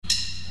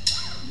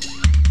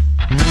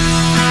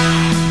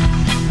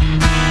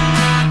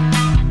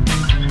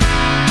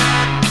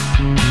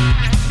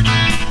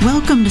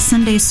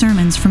Sunday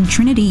sermons from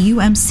Trinity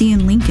UMC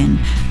in Lincoln,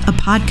 a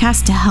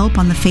podcast to help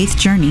on the faith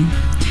journey.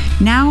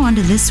 Now on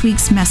to this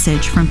week's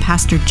message from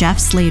Pastor Jeff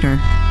Slater.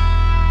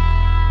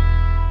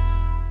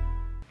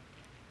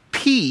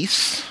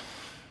 Peace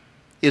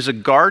is a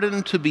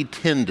garden to be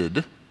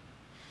tended,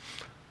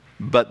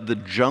 but the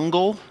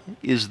jungle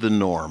is the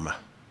norm.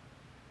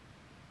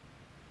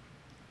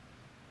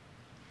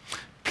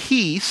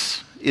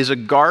 Peace is a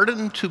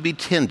garden to be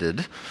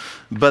tended,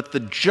 but the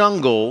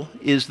jungle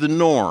is the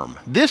norm.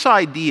 This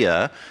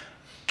idea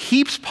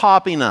keeps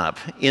popping up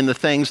in the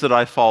things that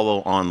I follow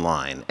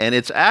online. And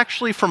it's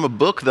actually from a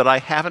book that I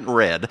haven't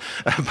read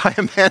by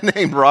a man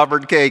named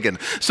Robert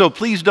Kagan. So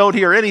please don't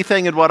hear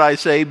anything in what I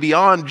say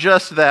beyond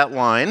just that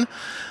line.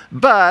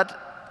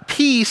 But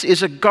peace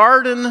is a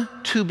garden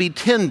to be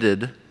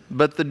tended,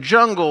 but the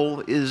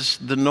jungle is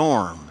the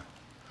norm.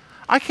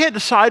 I can't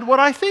decide what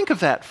I think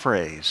of that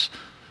phrase.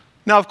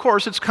 Now, of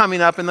course, it's coming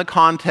up in the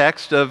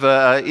context of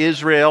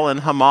Israel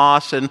and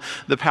Hamas and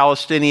the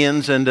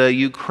Palestinians and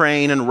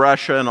Ukraine and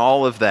Russia and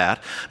all of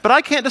that. But I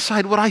can't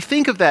decide what I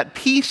think of that.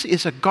 Peace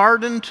is a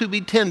garden to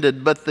be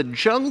tended, but the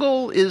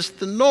jungle is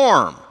the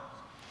norm.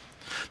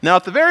 Now,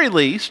 at the very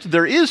least,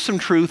 there is some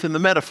truth in the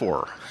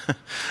metaphor.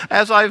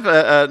 As I've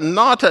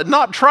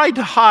not tried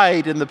to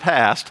hide in the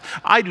past,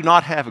 I do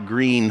not have a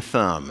green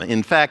thumb.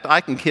 In fact, I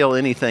can kill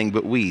anything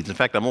but weeds. In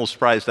fact, I'm almost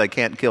surprised I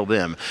can't kill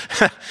them.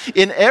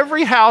 In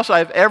every house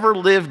I've ever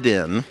lived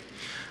in,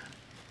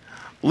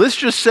 let's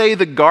just say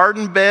the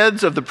garden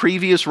beds of the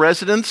previous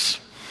residents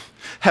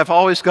have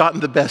always gotten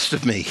the best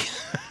of me.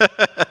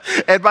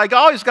 And by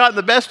always gotten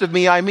the best of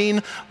me, I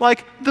mean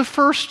like the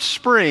first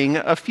spring,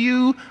 a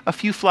few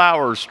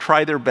flowers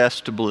try their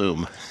best to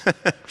bloom.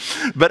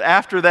 But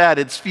after that,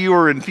 it's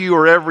fewer and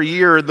fewer every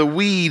year, and the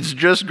weeds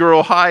just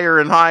grow higher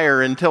and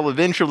higher until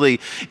eventually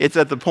it's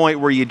at the point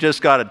where you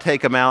just got to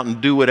take them out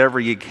and do whatever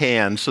you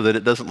can so that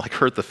it doesn't like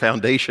hurt the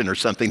foundation or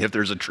something if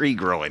there's a tree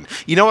growing.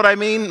 You know what I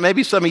mean?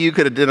 Maybe some of you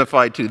could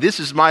identify too. This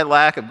is my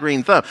lack of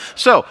green thumb.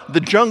 So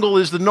the jungle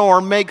is the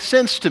norm makes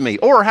sense to me.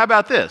 Or how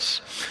about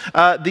this?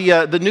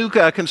 The new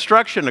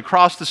construction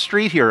across the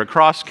street here,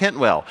 across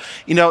Kentwell.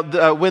 You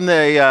know, when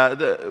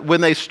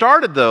they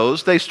started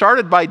those, they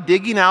started by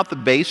digging out the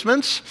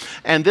basements,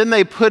 and then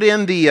they put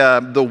in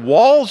the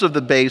walls of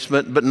the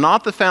basement, but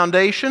not the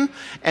foundation,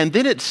 and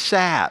then it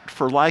sat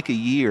for like a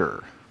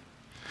year.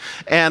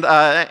 And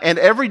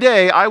every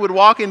day I would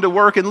walk into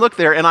work and look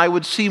there, and I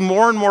would see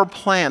more and more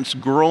plants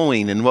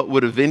growing in what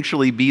would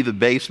eventually be the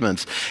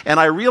basements. And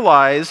I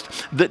realized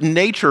that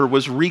nature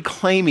was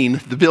reclaiming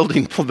the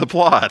the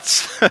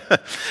plots.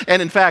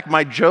 And in fact,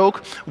 my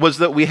joke was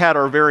that we had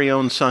our very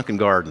own sunken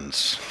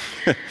gardens.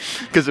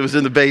 Because it was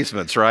in the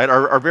basements, right?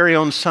 Our very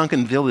own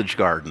sunken village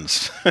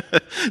gardens.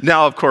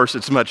 Now, of course,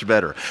 it's much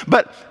better.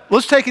 But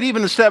let's take it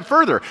even a step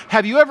further.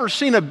 Have you ever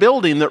seen a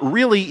building that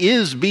really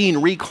is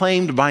being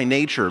reclaimed by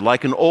nature,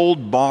 like an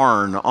old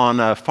barn on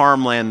a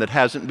farmland that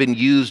hasn't been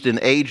used in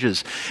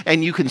ages?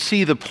 And you can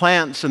see the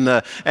plants and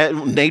the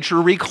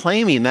nature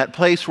reclaiming that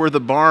place where the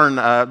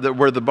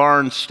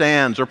barn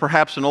stands, or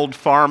perhaps an old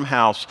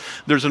farmhouse.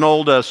 There's an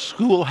old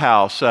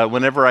schoolhouse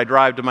whenever I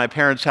drive to my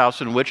parents' house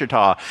in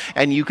Wichita,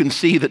 and you can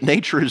see that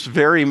nature is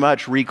very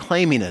much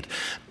reclaiming it.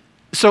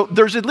 So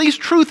there's at least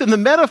truth in the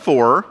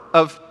metaphor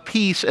of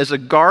peace as a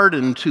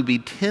garden to be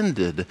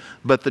tended,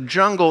 but the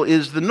jungle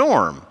is the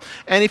norm.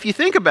 And if you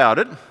think about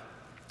it,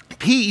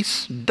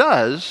 peace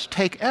does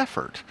take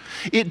effort.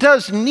 It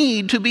does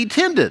need to be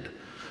tended.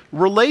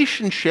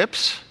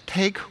 Relationships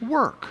take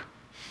work.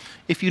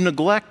 If you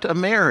neglect a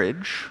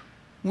marriage,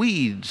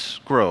 weeds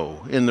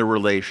grow in the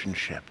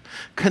relationship.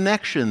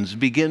 Connections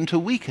begin to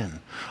weaken.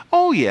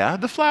 Oh yeah,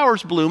 the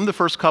flowers bloom the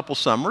first couple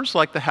summers,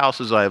 like the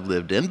houses I have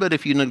lived in, but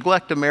if you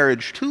neglect a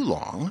marriage too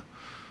long,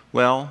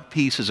 well,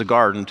 peace is a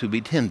garden to be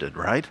tended,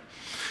 right?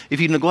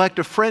 If you neglect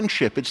a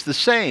friendship, it's the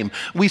same.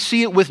 We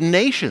see it with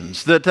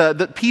nations,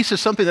 that peace is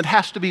something that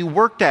has to be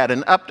worked at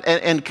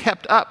and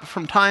kept up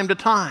from time to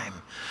time.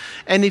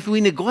 And if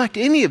we neglect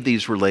any of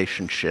these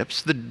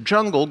relationships, the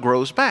jungle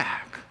grows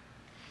back.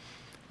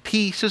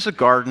 Peace is a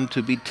garden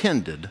to be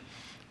tended,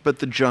 but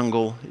the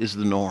jungle is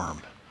the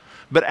norm.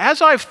 But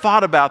as I've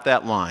thought about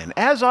that line,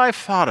 as I've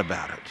thought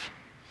about it,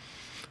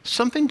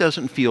 something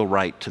doesn't feel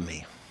right to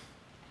me.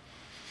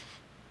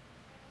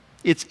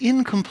 It's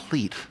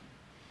incomplete.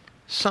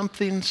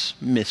 Something's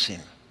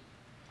missing.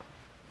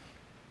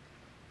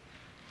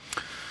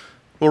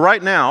 Well,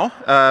 right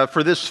now,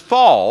 for this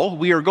fall,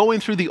 we are going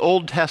through the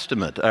Old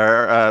Testament,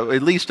 or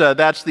at least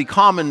that's the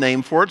common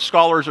name for it.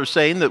 Scholars are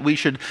saying that we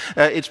should,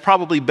 it's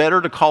probably better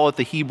to call it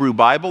the Hebrew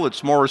Bible.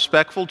 It's more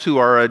respectful to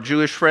our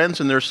Jewish friends,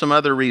 and there's some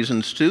other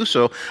reasons too.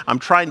 So I'm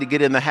trying to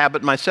get in the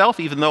habit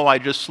myself, even though I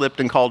just slipped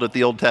and called it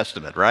the Old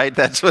Testament, right?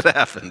 That's what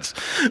happens.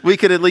 We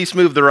could at least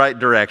move the right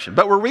direction.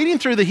 But we're reading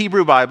through the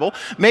Hebrew Bible.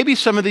 Maybe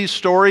some of these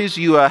stories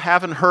you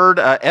haven't heard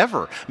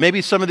ever.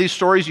 Maybe some of these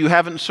stories you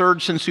haven't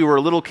heard since you were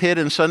a little kid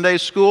in Sunday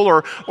school. school,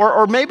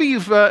 or maybe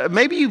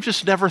you've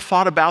just never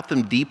thought about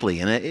them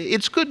deeply, and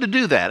it's good to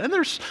do that. And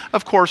there's,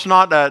 of course,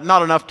 not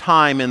enough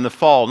time in the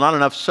fall, not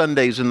enough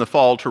Sundays in the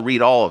fall to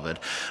read all of it,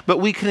 but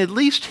we can at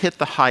least hit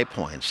the high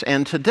points.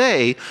 And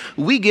today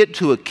we get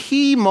to a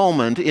key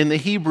moment in the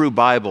Hebrew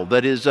Bible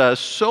that is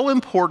so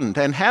important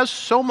and has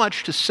so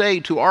much to say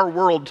to our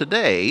world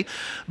today,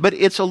 but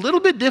it's a little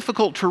bit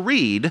difficult to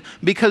read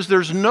because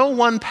there's no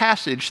one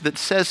passage that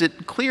says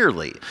it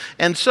clearly.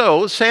 And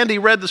so, Sandy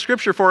read the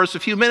scripture for us a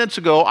few minutes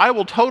ago. I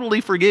will totally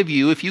forgive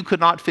you if you could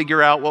not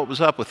figure out what was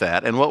up with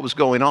that and what was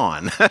going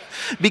on,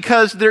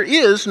 because there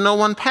is no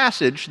one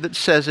passage that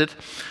says it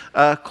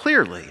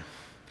clearly.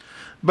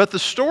 But the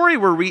story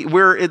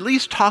we're at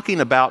least talking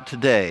about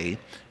today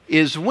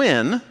is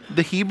when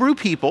the Hebrew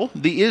people,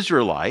 the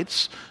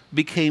Israelites,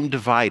 became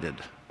divided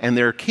and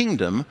their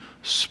kingdom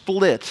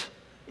split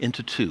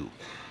into two.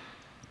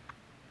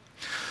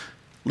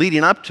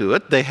 Leading up to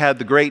it, they had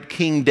the great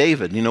King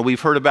David. You know,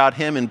 we've heard about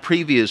him in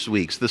previous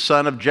weeks, the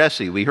son of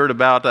Jesse. We heard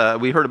about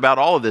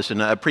all of this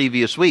in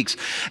previous weeks.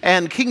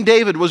 And King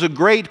David was a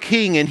great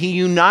king, and he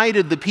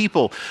united the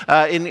people.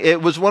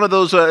 It was one of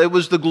those. It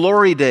was the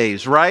glory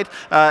days, right?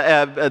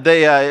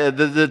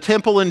 The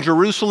temple in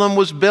Jerusalem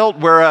was built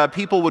where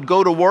people would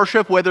go to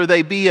worship, whether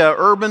they be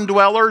urban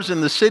dwellers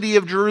in the city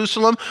of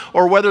Jerusalem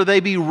or whether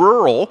they be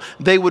rural.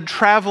 They would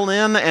travel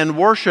in and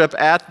worship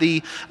at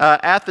the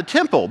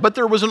temple. But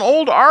there was an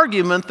old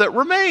argument that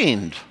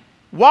remained.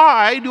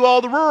 Why do all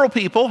the rural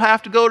people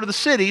have to go to the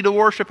city to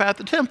worship at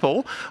the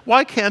temple?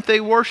 Why can't they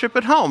worship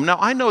at home? Now,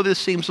 I know this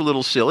seems a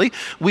little silly.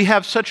 We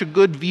have such a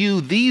good view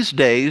these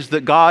days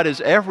that God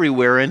is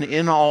everywhere and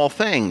in all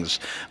things.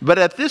 But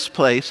at this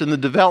place in the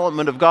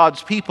development of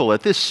God's people,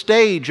 at this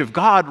stage of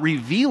God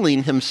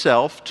revealing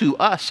himself to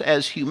us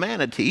as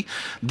humanity,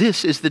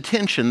 this is the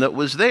tension that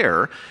was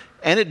there.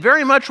 And it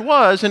very much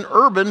was an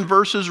urban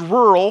versus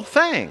rural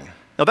thing.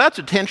 Now, that's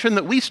a tension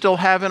that we still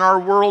have in our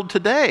world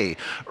today,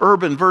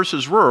 urban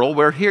versus rural,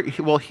 here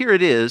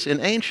it is in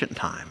ancient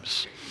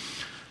times.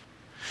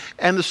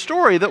 And the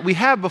story that we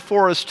have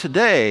before us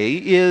today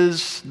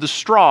is the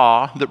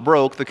straw that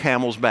broke the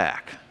camel's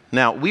back.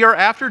 Now, we are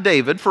after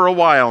David for a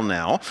while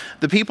now.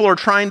 The people are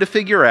trying to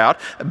figure out.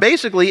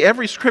 Basically,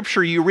 every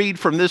scripture you read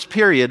from this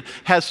period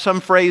has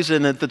some phrase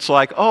in it that's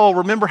like, oh,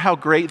 remember how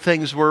great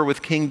things were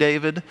with King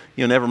David?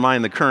 You know, never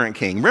mind the current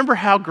king. Remember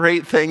how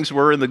great things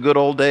were in the good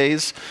old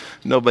days?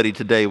 Nobody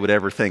today would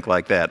ever think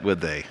like that,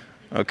 would they?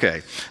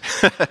 Okay.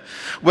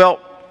 Well,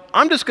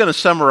 I'm just going to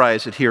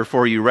summarize it here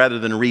for you rather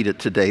than read it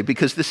today,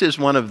 because this is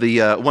one of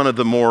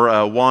the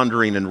more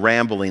wandering and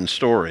rambling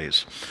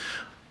stories.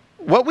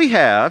 What we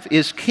have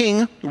is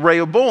King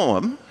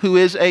Rehoboam, who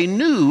is a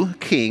new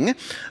king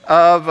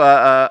of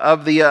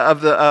the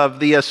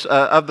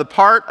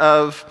part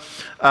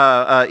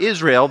of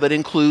Israel that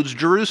includes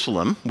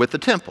Jerusalem with the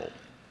temple.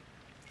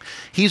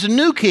 He's a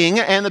new king,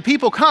 and the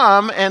people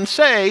come and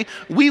say,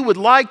 we would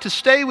like to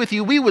stay with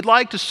you, we would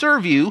like to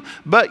serve you,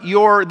 but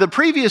the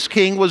previous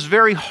king was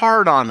very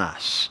hard on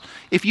us.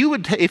 If you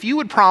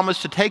would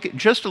promise to take it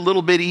just a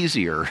little bit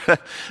easier,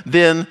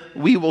 then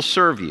we will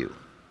serve you.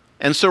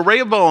 And so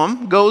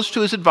Rehoboam goes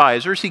to his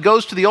advisors. He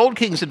goes to the old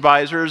king's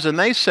advisors, and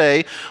they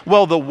say,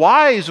 well, the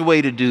wise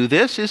way to do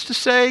this is to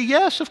say,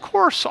 yes, of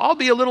course, I'll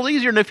be a little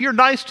easier. And if you're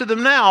nice to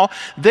them now,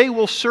 they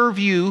will serve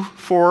you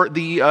for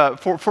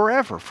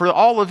forever, for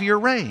all of your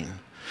reign.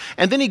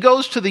 And then he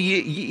goes to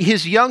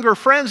his younger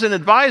friends and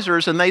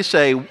advisors, and they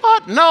say,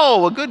 what?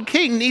 No, a good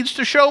king needs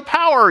to show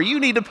power. You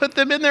need to put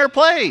them in their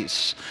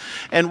place.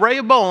 And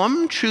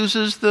Rehoboam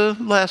chooses the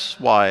less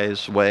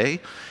wise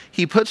way.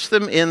 He puts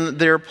them in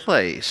their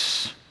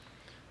place.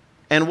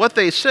 And what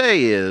they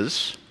say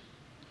is,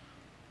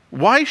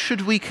 why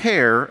should we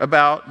care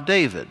about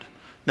David?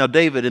 Now,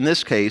 David in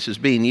this case is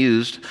being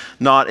used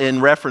not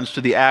in reference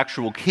to the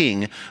actual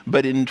king,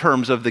 but in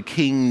terms of the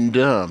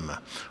kingdom.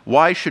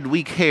 Why should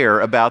we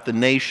care about the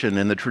nation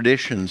and the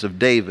traditions of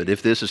David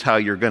if this is how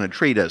you're going to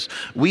treat us?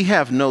 We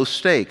have no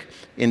stake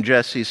in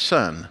Jesse's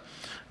son.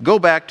 Go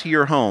back to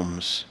your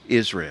homes,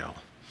 Israel.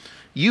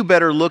 You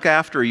better look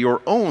after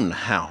your own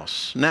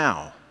house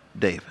now,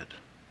 David.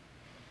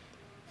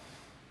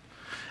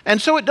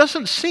 And so it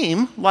doesn't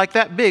seem like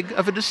that big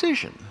of a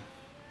decision.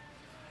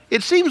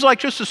 It seems like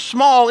just a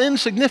small,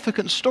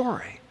 insignificant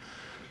story.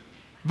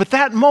 But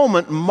that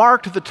moment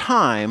marked the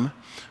time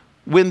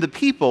when the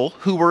people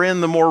who were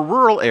in the more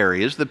rural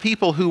areas, the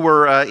people who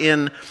were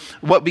in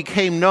what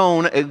became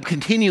known,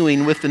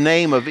 continuing with the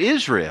name of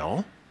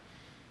Israel,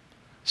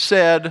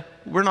 said,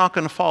 we're not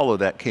going to follow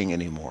that king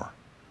anymore.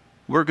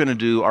 We're going to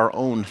do our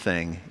own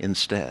thing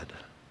instead.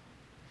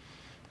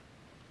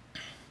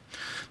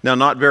 Now,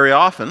 not very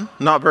often,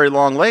 not very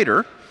long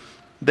later,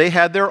 they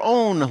had their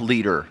own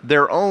leader,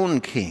 their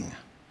own king.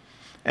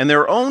 And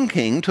their own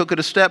king took it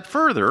a step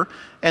further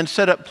and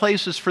set up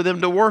places for them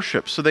to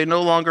worship, so they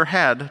no longer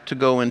had to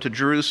go into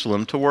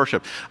Jerusalem to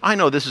worship. I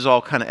know this is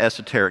all kind of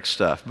esoteric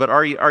stuff, but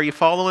are you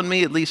following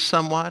me at least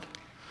somewhat?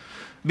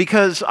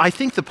 Because I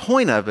think the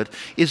point of it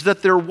is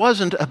that there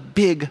wasn't a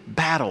big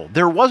battle.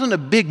 There wasn't a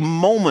big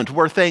moment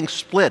where things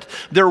split.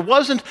 There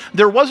wasn't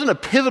a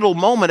pivotal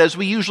moment as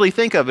we usually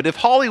think of it. If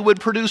Hollywood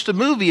produced a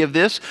movie of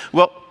this,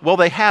 well,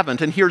 they haven't,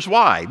 and here's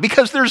why.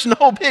 Because there's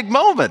no big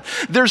moment.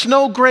 There's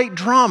no great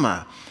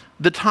drama.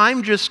 The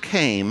time just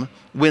came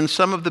when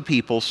some of the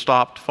people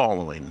stopped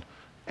following,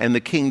 and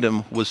the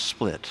kingdom was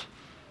split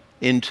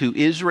into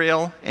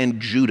Israel and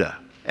Judah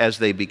as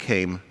they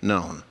became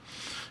known.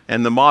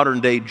 And the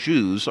modern day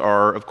Jews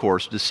are, of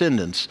course,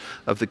 descendants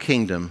of the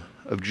kingdom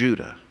of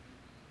Judah.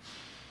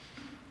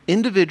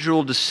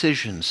 Individual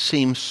decisions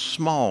seem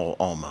small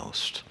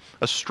almost,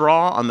 a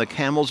straw on the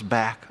camel's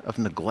back of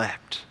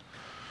neglect.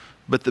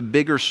 But the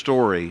bigger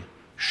story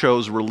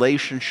shows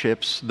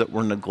relationships that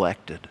were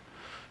neglected,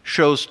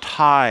 shows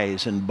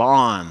ties and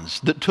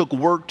bonds that took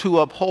work to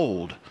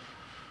uphold,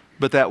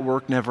 but that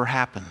work never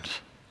happened.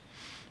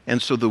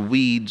 And so the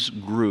weeds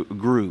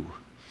grew.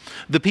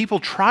 The people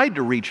tried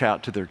to reach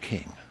out to their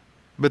king,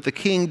 but the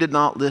king did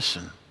not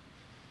listen.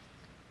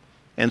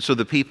 And so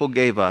the people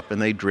gave up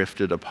and they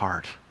drifted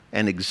apart.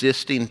 And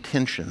existing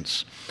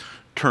tensions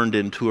turned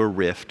into a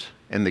rift,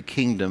 and the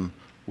kingdom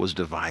was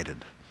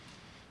divided.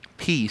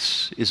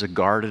 Peace is a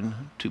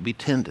garden to be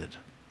tended,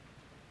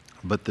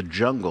 but the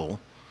jungle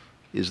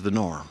is the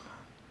norm.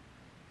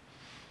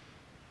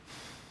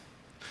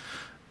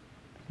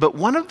 But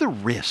one of the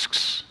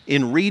risks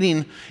in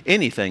reading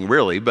anything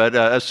really,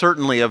 but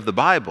certainly of the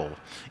Bible,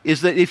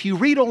 is that if you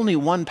read only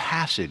one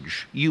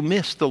passage, you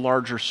miss the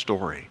larger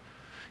story.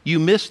 You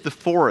miss the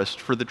forest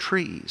for the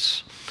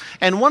trees.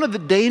 And one of the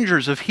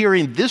dangers of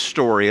hearing this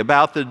story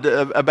about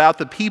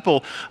the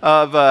people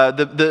of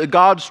the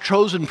God's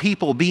chosen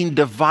people being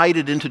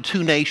divided into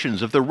two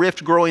nations, of the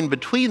rift growing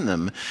between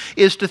them,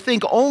 is to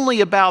think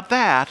only about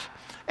that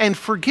and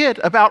forget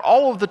about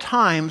all of the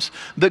times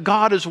that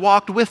God has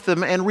walked with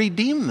them and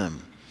redeemed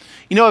them.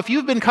 You know, if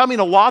you've been coming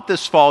a lot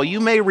this fall, you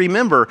may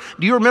remember,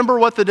 do you remember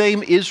what the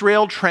name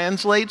Israel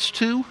translates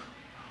to?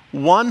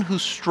 One who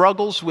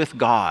struggles with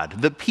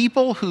God. The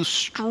people who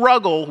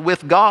struggle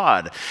with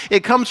God.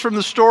 It comes from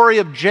the story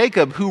of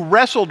Jacob who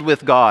wrestled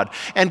with God,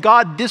 and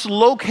God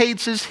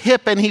dislocates his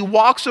hip and he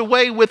walks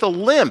away with a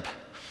limp.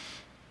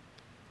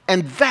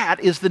 And that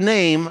is the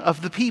name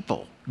of the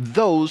people.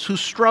 Those who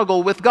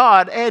struggle with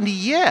God. And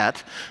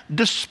yet,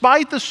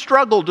 despite the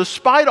struggle,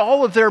 despite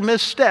all of their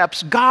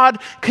missteps, God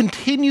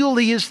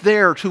continually is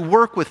there to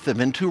work with them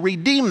and to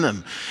redeem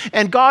them.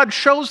 And God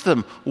shows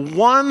them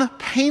one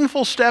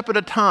painful step at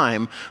a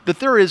time that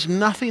there is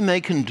nothing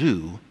they can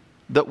do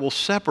that will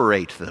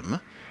separate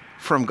them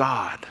from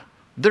God.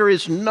 There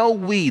is no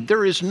weed,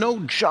 there is no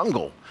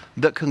jungle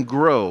that can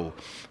grow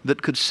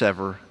that could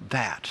sever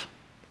that.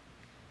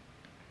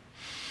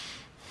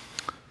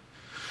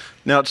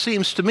 Now, it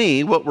seems to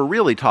me what we're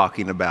really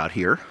talking about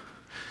here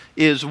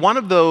is one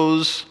of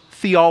those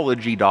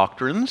theology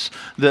doctrines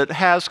that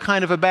has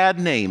kind of a bad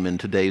name in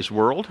today's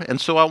world,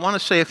 and so I want to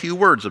say a few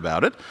words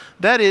about it.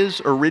 That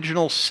is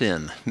original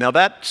sin. Now,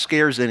 that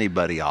scares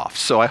anybody off,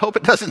 so I hope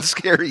it doesn't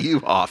scare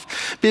you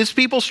off, because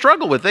people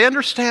struggle with it. They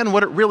understand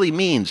what it really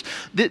means.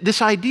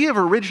 This idea of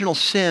original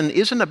sin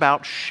isn't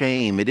about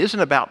shame. It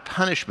isn't about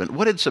punishment.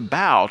 What it's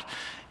about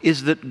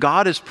is that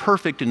God is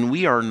perfect and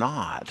we are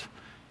not.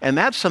 And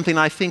that's something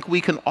I think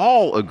we can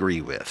all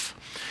agree with.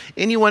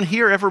 Anyone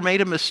here ever made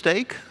a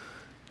mistake?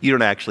 You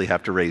don't actually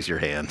have to raise your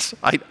hands.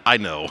 I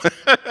know.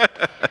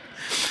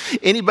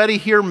 Anybody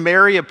here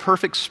marry a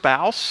perfect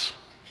spouse?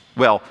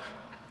 Well,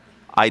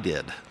 I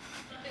did.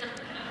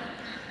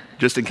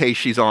 Just in case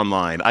she's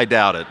online. I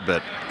doubt it,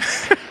 but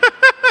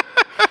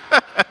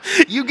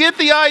you get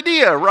the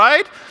idea,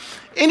 right?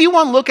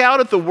 Anyone look out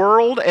at the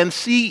world and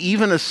see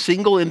even a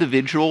single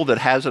individual that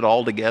has it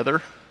all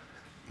together?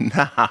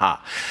 Nah.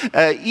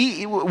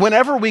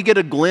 Whenever we get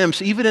a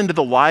glimpse, even into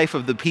the life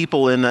of the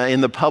people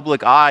in the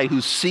public eye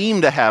who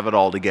seem to have it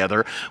all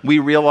together, we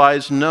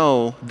realize,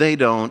 no, they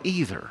don't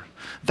either.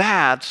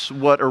 That's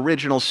what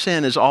original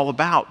sin is all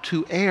about.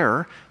 To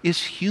err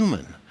is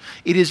human.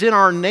 It is in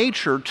our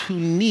nature to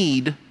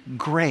need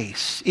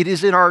grace. It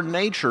is in our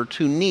nature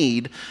to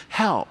need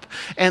help.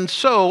 And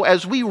so,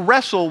 as we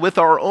wrestle with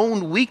our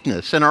own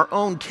weakness and our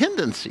own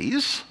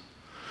tendencies,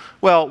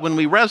 well, when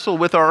we wrestle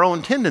with our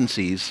own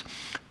tendencies,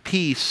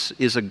 peace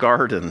is a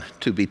garden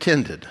to be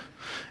tended,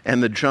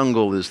 and the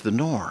jungle is the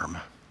norm.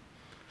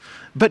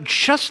 But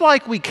just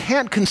like we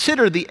can't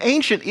consider the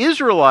ancient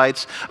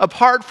Israelites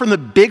apart from the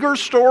bigger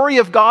story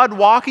of God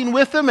walking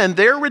with them and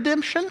their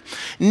redemption,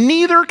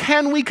 neither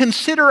can we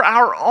consider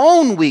our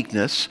own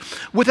weakness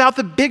without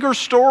the bigger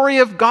story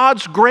of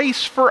God's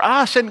grace for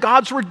us and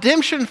God's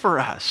redemption for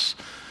us.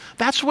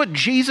 That's what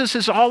Jesus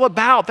is all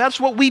about. That's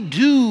what we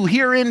do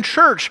here in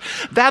church.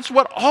 That's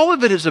what all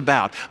of it is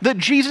about. That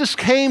Jesus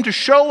came to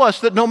show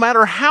us that no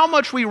matter how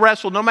much we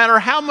wrestle, no matter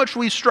how much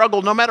we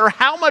struggle, no matter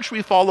how much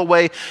we fall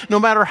away, no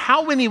matter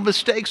how many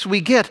mistakes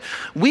we get,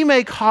 we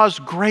may cause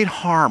great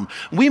harm.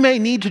 We may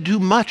need to do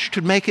much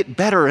to make it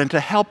better and to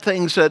help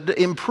things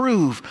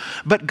improve.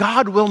 But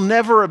God will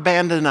never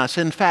abandon us.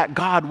 In fact,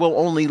 God will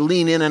only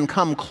lean in and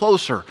come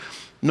closer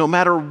no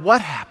matter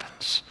what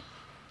happens.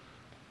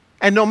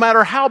 And no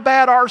matter how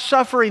bad our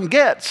suffering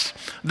gets,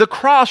 the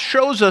cross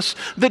shows us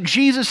that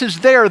Jesus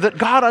is there, that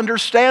God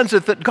understands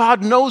it, that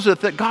God knows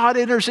it, that God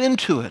enters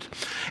into it.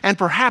 And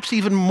perhaps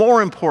even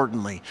more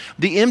importantly,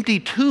 the empty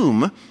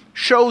tomb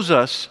shows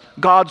us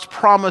God's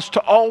promise to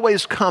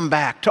always come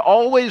back, to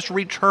always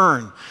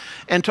return,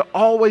 and to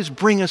always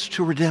bring us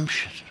to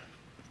redemption.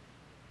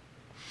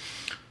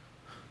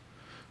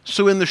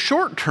 So in the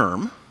short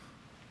term,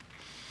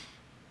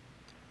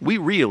 we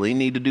really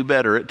need to do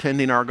better at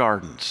tending our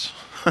gardens.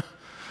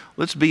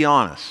 Let's be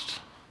honest.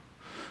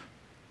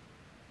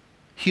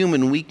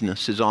 Human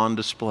weakness is on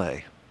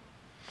display.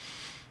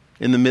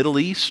 In the Middle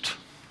East,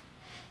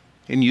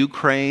 in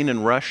Ukraine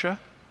and Russia,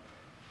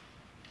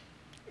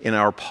 in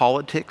our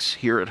politics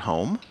here at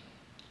home,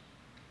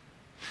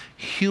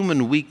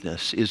 human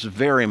weakness is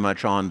very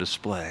much on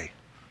display.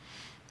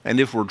 And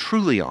if we're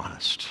truly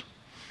honest,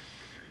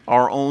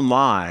 our own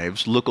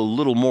lives look a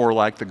little more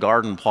like the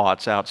garden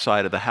plots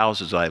outside of the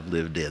houses I've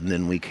lived in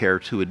than we care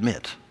to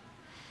admit.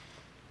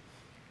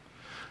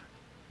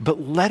 But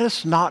let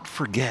us not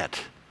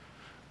forget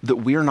that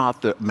we're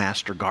not the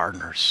master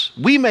gardeners.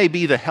 We may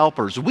be the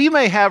helpers. We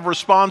may have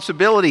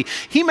responsibility.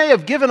 He may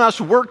have given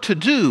us work to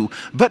do,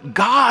 but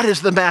God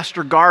is the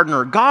master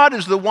gardener. God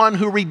is the one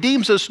who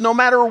redeems us no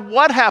matter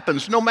what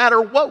happens, no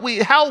matter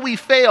how we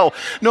fail,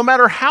 no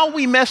matter how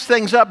we mess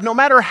things up, no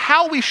matter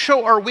how we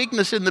show our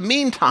weakness in the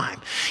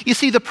meantime. You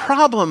see, the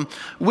problem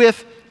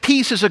with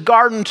peace is a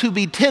garden to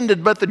be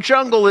tended, but the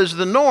jungle is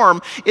the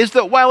norm, is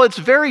that while it's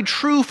very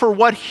true for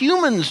what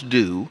humans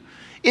do,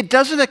 it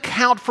doesn't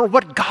account for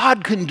what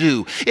God can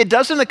do. It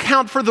doesn't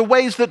account for the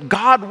ways that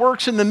God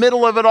works in the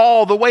middle of it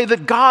all, the way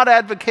that God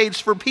advocates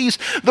for peace,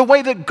 the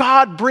way that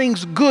God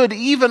brings good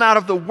even out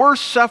of the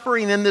worst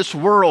suffering in this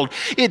world.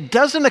 It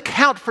doesn't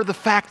account for the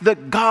fact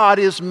that God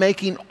is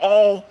making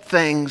all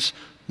things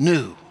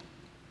new.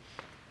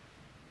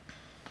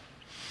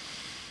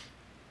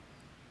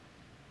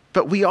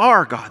 But we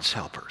are God's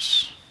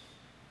helpers.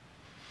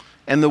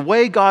 And the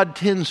way God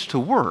tends to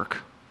work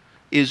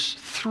is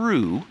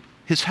through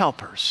His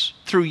helpers,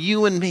 through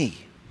you and me.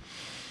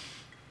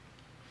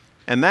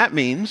 And that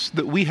means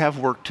that we have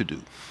work to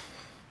do.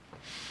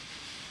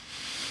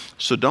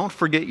 So don't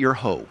forget your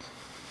hoe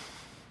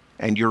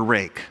and your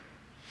rake,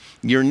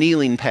 your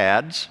kneeling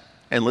pads,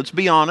 and let's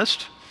be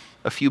honest,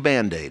 a few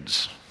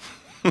Band-Aids.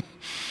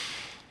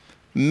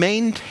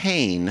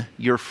 Maintain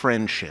your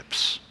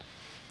friendships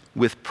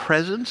with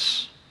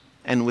presence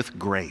and with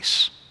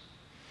grace.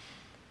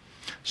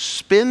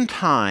 Spend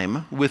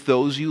time with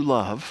those you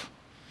love,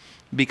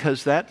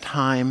 because that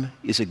time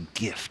is a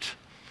gift.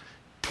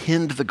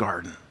 Tend the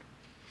garden.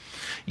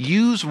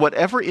 Use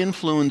whatever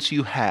influence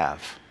you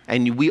have,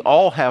 and we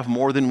all have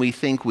more than we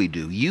think we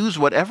do. Use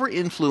whatever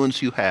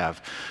influence you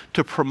have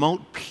to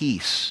promote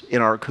peace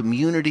in our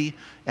community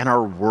and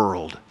our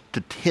world, to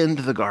tend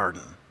the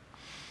garden.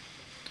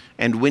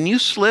 And when you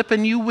slip,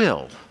 and you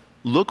will,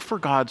 look for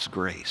God's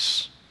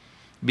grace,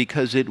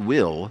 because it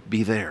will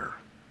be there.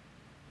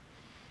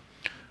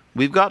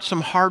 We've got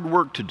some hard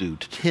work to do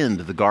to tend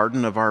the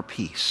garden of our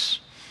peace.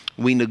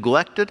 We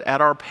neglect it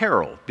at our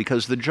peril,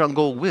 because the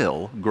jungle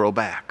will grow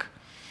back.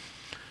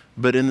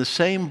 But in the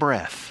same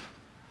breath,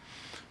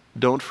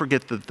 don't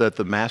forget that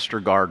the master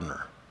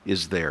gardener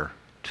is there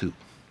too.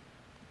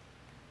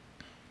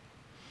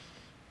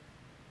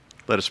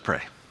 Let us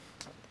pray.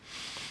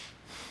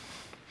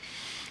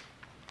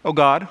 Oh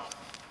God,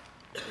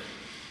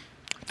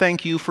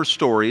 thank you for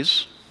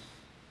stories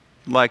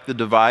like the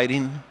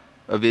dividing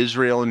of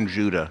Israel and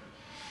Judah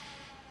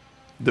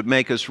that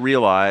make us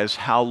realize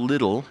how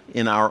little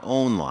in our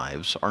own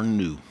lives are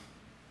new.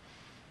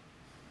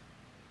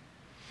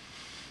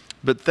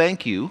 But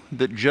thank you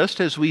that just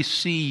as we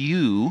see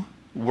you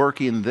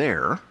working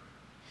there,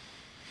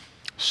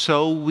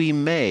 so we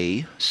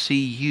may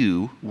see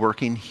you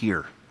working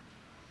here.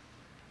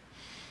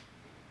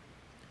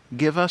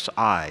 Give us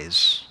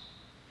eyes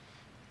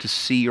to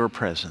see your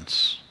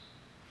presence.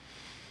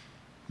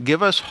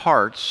 Give us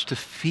hearts to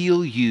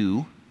feel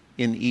you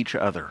in each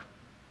other.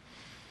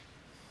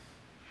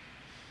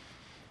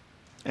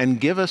 And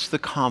give us the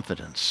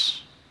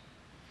confidence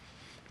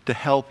to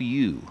help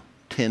you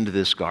tend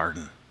this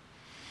garden,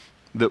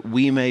 that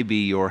we may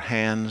be your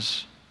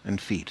hands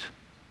and feet.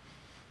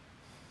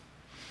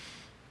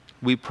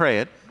 We pray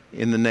it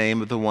in the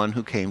name of the one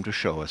who came to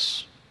show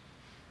us.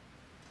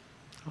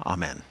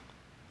 Amen.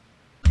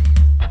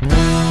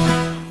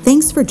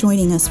 Thanks for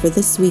joining us for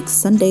this week's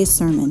Sunday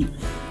sermon.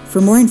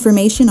 For more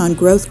information on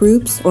growth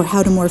groups or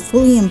how to more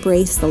fully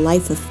embrace the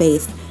life of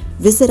faith,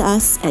 visit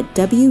us at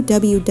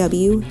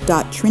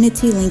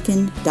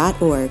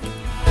www.trinitylincoln.org.